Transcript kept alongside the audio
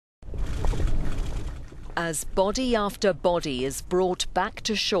As body after body is brought back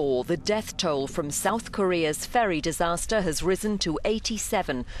to shore, the death toll from South Korea's ferry disaster has risen to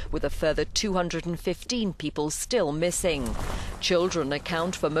 87, with a further 215 people still missing. Children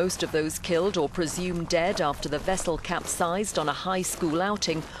account for most of those killed or presumed dead after the vessel capsized on a high school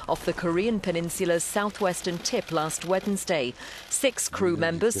outing off the Korean Peninsula's southwestern tip last Wednesday. 6 crew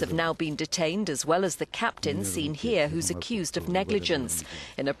members have now been detained, as well as the captain seen here, who's accused of negligence.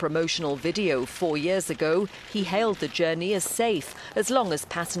 In a promotional video 4 years ago, he hailed the journey as safe, as long as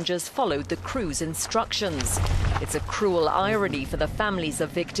passengers followed the crew's instructions. It's a cruel irony for the families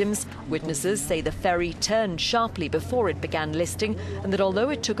of victims. Witnesses say the ferry turned sharply before it began listing, and that although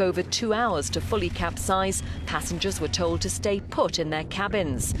it took over 2 hours to fully capsize, passengers were told to stay put in their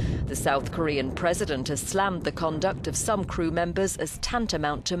cabins. The South Korean president has slammed the conduct of some crew members as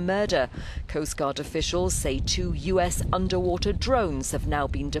tantamount to murder. Coast Guard officials say 2 US underwater drones have now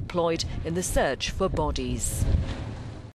been deployed in the search for bodies.